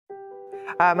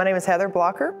My name is Heather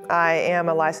Blocker. I am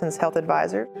a licensed health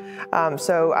advisor.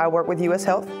 So I work with US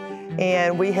Health,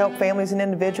 and we help families and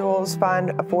individuals find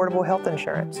affordable health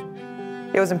insurance.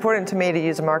 It was important to me to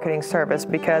use a marketing service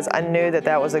because I knew that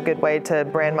that was a good way to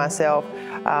brand myself.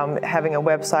 Having a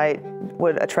website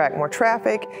would attract more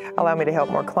traffic, allow me to help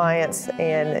more clients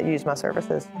and use my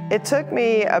services. It took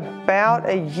me about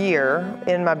a year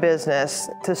in my business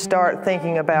to start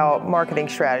thinking about marketing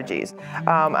strategies.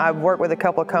 I've worked with a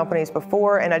couple of companies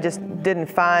before, and I just didn't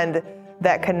find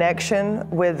that connection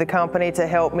with the company to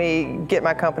help me get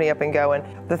my company up and going.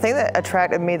 The thing that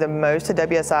attracted me the most to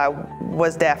WSI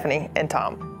was Daphne and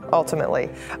Tom,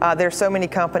 ultimately. There's so many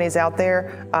companies out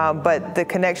there, but the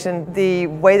connection, the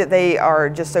way that they are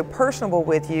just so personable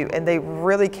with you and they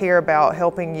really care about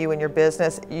helping you in your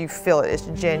business, you feel it, it's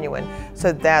genuine.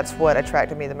 So that's what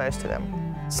attracted me the most to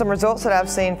them. Some results that I've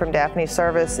seen from Daphne's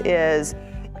service is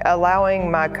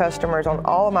allowing my customers on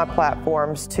all of my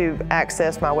platforms to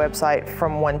access my website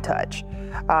from one touch.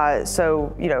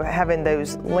 So, having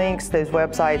those links, those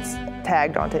websites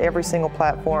tagged onto every single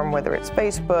platform, whether it's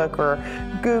Facebook or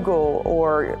Google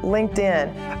or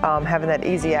LinkedIn, having that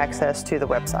easy access to the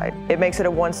website. It makes it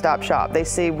a one-stop shop. They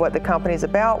see what the company's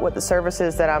about, what the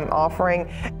services that I'm offering,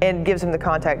 and gives them the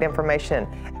contact information.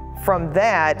 From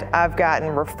that, I've gotten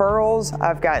referrals,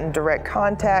 I've gotten direct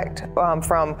contact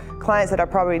from clients that I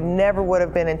probably never would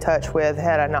have been in touch with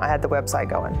had I not had the website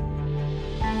going.